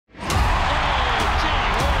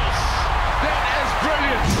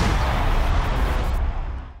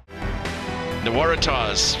The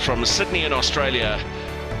Waratahs from Sydney in Australia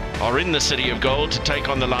are in the City of Gold to take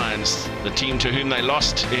on the Lions, the team to whom they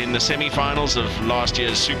lost in the semi-finals of last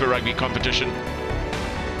year's Super Rugby competition.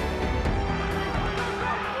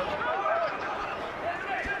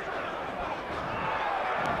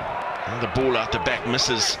 And the ball out the back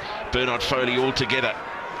misses Bernard Foley altogether,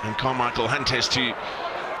 and Carmichael Hunt has to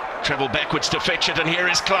travel backwards to fetch it, and here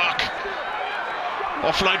is Clark.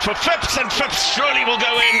 Offload for Phipps, and Phipps surely will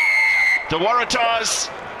go in. The Waratahs,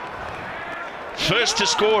 first to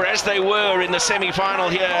score as they were in the semi-final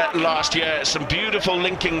here last year. Some beautiful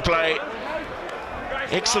linking play.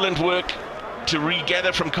 Excellent work to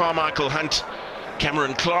regather from Carmichael Hunt.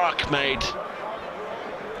 Cameron Clark made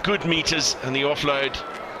good meters, and the offload,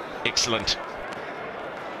 excellent.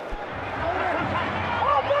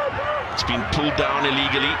 It's been pulled down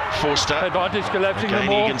illegally. Forster. Advantage collapsing. Again,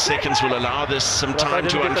 Egan seconds will allow this some time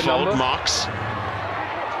to unfold. Marks.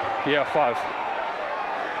 Yeah, 5.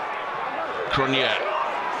 Cronje.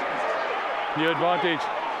 New advantage.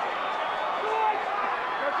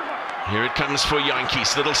 Here it comes for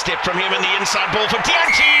Yankees. Little step from him, and the inside ball for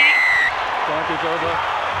Tianchi. Advantage over.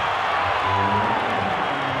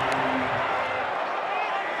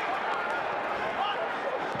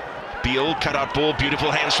 Beale, cut out ball,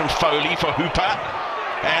 beautiful hands from Foley for Hooper,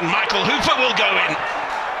 and Michael Hooper will go in.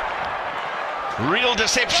 Real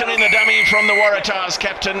deception in the dummy from the Waratahs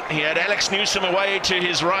captain. He had Alex Newsom away to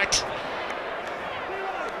his right,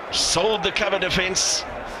 sold the cover defence,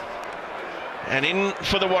 and in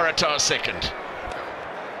for the Waratahs second.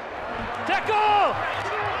 Tackle!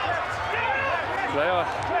 Player.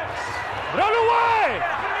 Run away!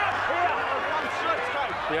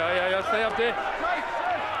 Yeah, stay up there.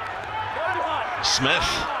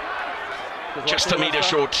 Smith, just a metre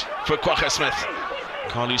short for Kwagga Smith.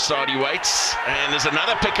 Carlu Sadi waits, and there's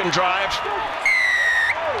another pick and drive.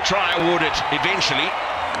 Try awarded eventually.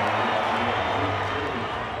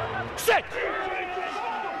 Set!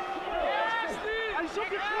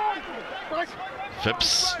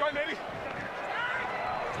 Phipps.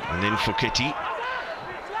 And then for Kitty.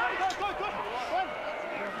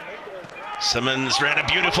 Simmons ran a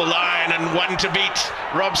beautiful line and one to beat.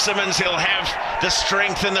 Rob Simmons, he'll have the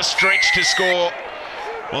strength and the stretch to score.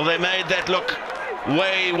 Well, they made that look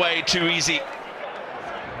way too easy.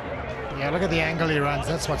 Yeah, look at the angle he runs.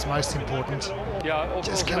 That's what's most important. Yeah,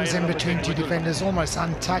 just comes in between two defenders, almost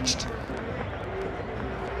untouched.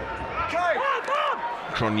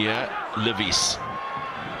 Cronje, Levis.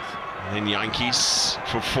 And then Yankees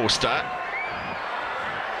for Forster.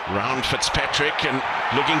 Round Fitzpatrick and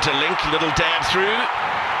looking to link, little dab through.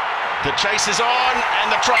 The chase is on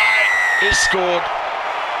and the try is scored.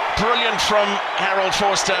 Brilliant from Harold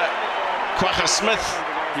Forster. Kwagga Smith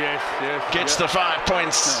gets the 5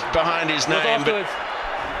 points behind his name. But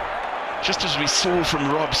just as we saw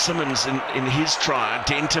from Rob Simmons in his try,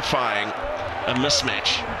 identifying a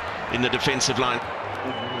mismatch in the defensive line.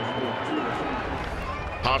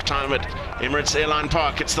 Half-time at Emirates Airline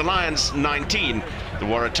Park. It's the Lions 19, the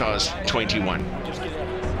Waratahs 21.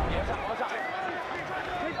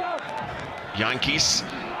 Yankees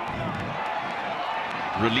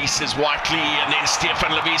releases Whiteley, and then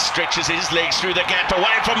Stefan Levis stretches his legs through the gap,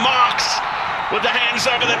 away from Marks with the hands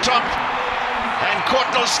over the top, and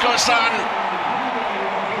Kortnos Kosan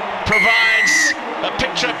provides a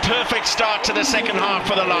picture-perfect start to the second half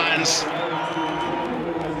for the Lions.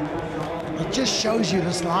 It just shows you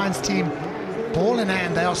this Lions team, ball in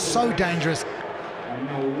hand, they are so dangerous.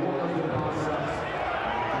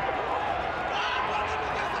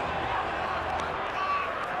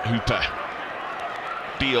 Hooper,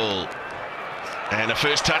 Beale, and a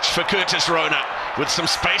first touch for Curtis Rona with some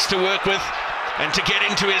space to work with and to get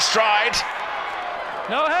into his stride.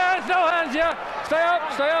 No hands, yeah. Stay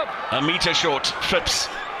up. A metre short, Phipps.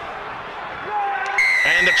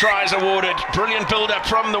 And the tries awarded. Brilliant build-up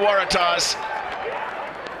from the Waratahs.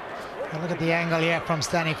 And look at the angle here from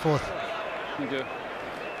standing forth. You do.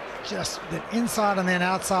 Just the inside and then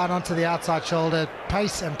outside onto the outside shoulder.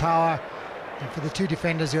 Pace and power. And for the two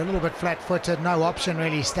defenders, you're a little bit flat-footed. No option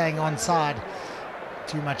really staying onside.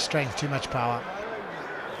 Too much strength, too much power.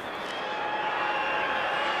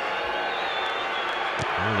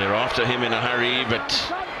 Well, they're after him in a hurry,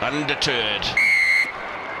 but undeterred.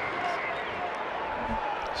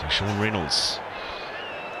 So Sean Reynolds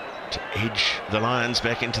to edge the Lions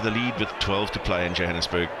back into the lead with 12 to play in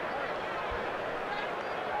Johannesburg.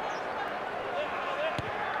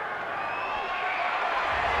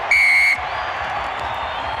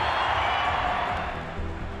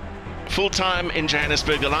 Full time in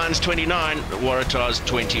Johannesburg, the Lions 29, the Waratahs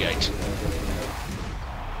 28.